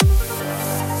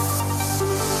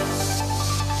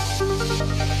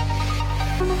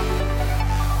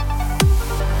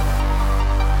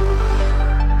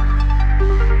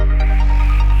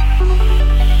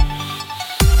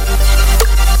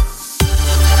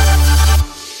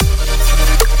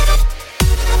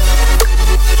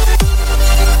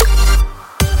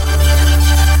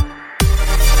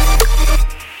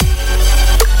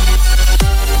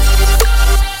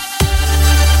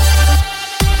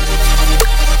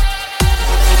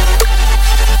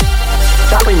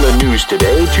news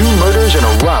today, 2 murders and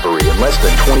a robbery in less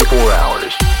than 24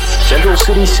 hours. Central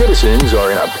City citizens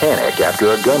are in a panic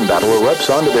after a gun battle erupts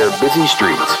onto their busy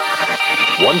streets.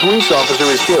 1 police officer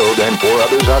is killed and 4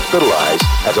 others hospitalized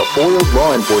as a foiled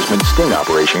law enforcement sting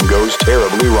operation goes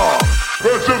terribly wrong.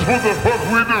 That's just what the fuck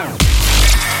we do.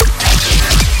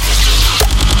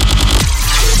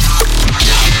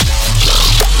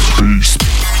 Peace.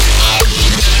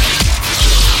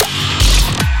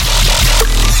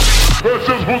 That's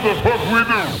just what the fuck we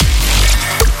do.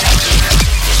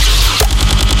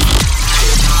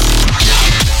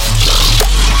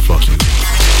 Fuck you.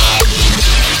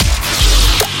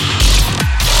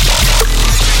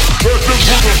 That's just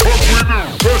what the fuck we do.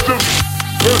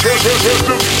 That's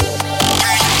just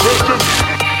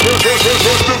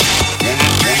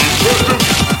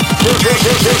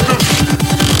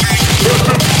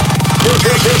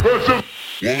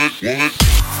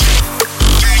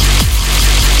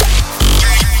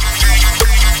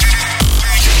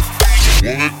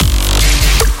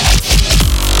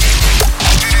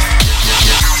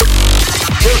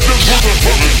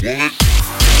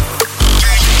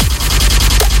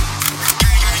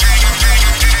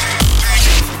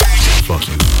Fuck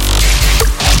you.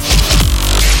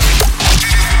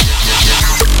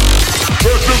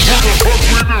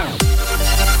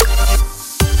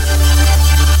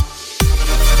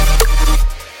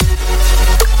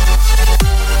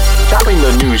 Topping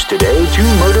the news today, 2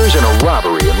 murders and a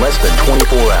robbery in less than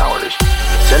 24 hours.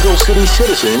 Central City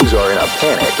citizens are in a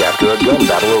panic after a gun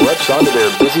battle erupts onto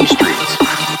their busy streets.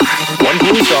 1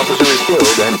 police officer is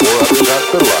killed and 4 others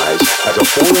hospitalized as a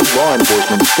foiled law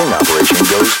enforcement sting operation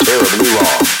goes terribly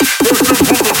wrong. That's just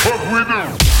what the fuck we do.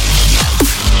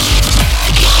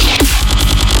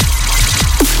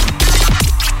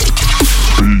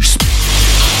 Peace.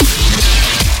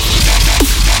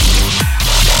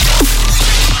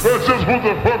 That's just what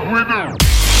the fuck we do.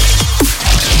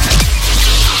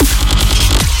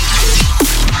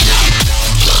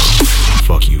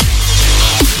 Fuck you.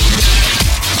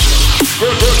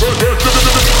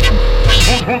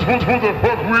 That's what the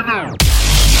fuck we do.